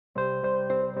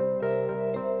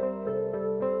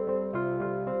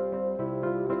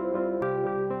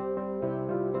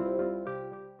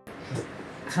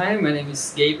Hi, my name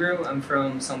is Gabriel. I'm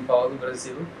from Sao Paulo,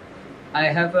 Brazil. I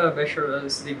have a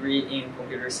bachelor's degree in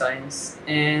computer science,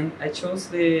 and I chose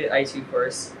the IT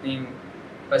course in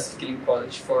Pacific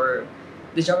College for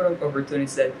the job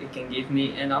opportunities that it can give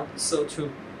me, and also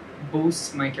to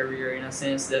boost my career in a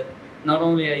sense that not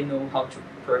only I know how to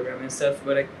program and stuff,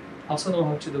 but I also know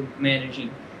how to do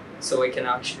managing, so I can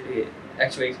actually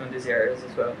actuate on these areas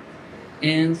as well.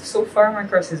 And so far my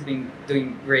course has been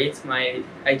doing great. My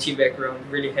IT background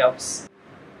really helps.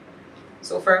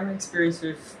 So far my experience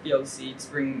with PLC, it's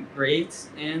been great,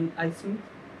 and I think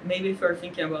maybe if you're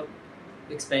thinking about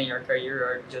expanding your career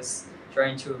or just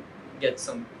trying to get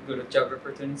some good job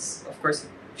opportunities, of course you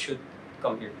should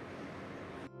come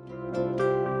here.